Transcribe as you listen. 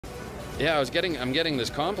Yeah, I'm getting this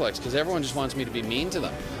complex because everyone just wants me to be mean to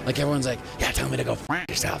them. Like everyone's like, yeah, tell me to go f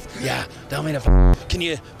yourself. Yeah, tell me to f. Can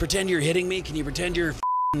you pretend you're hitting me? Can you pretend you're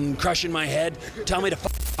crushing my head? Tell me to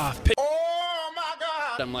f off. Oh my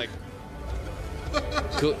God! I'm like,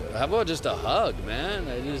 cool. How about just a hug, man?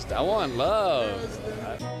 I want love.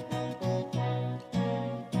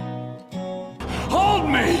 Hold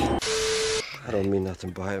me! I don't mean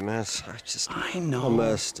nothing by it, man. I know. I'm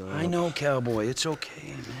messed up. I know, cowboy. It's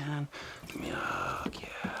okay, man. Give me a hug, yeah.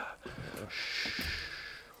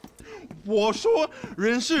 我说，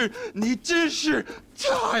人事，你真是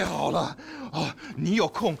太好了哦！你有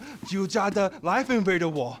空就加的来分飞的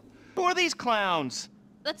我。Who are these clowns?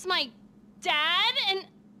 That's my dad and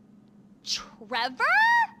Trevor?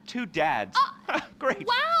 Two dads. Great.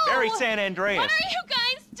 Wow. Very San Andreas. What are you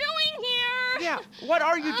guys doing here? Yeah. What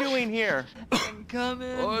are you doing here? I'm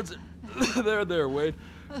coming. Oh, it's there, Wade.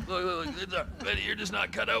 Look, you're just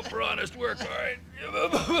not cut out for honest work, all right?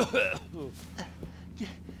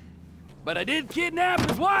 But I did kidnap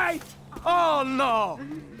his wife. Oh, no.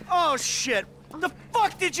 Oh, shit. The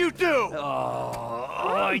fuck did you do?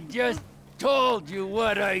 Oh, I just told you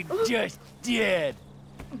what I just did.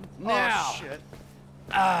 Now, Oh, shit.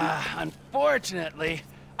 Unfortunately,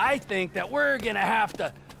 I think that we're gonna have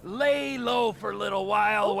to lay low for a little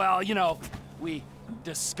while while, you know, we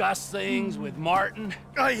discuss things with Martin.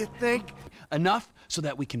 Oh, you think? Enough so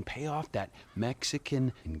that we can pay off that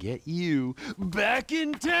Mexican and get you back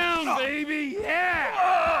in town, baby!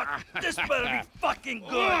 Yeah! This better be fucking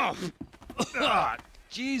good.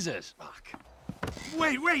 Jesus. Fuck.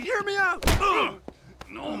 Wait, hear me out.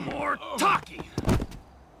 No more talking.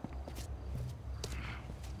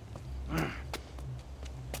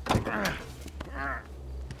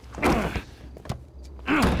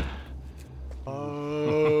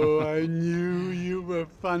 Oh, I knew you were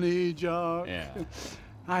funny, Jock. Yeah.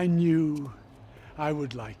 I knew I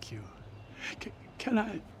would like you. Can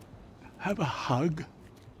I have a hug?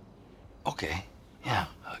 Okay. Yeah.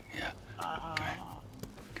 Yeah.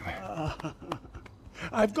 Come here.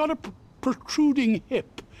 I've got a protruding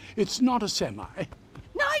hip. It's not a semi.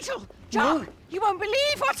 Nigel! John! You won't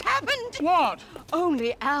believe what's happened! What?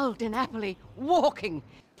 Only Al DiNapoli walking.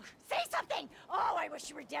 Say something! Oh, I wish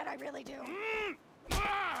you were dead, I really do.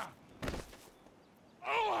 Oh,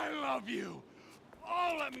 I love you.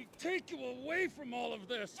 Oh, let me take you away from all of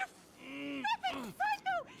this.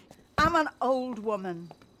 I'm an old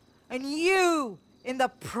woman, and you, in the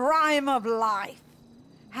prime of life,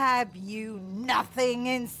 have you nothing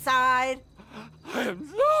inside? I am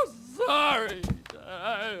so sorry.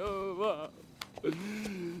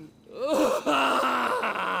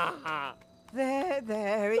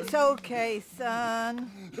 There, it's okay,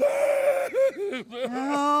 son.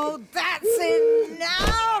 Oh, that's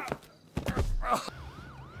enough!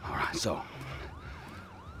 All right, so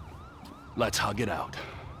let's hug it out.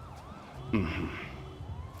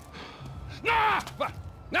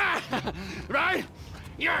 Right?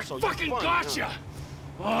 You're So fucking you're funny, gotcha.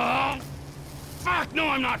 Oh, fuck! No,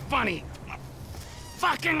 I'm not funny.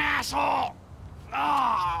 Fucking asshole.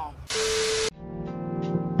 Oh.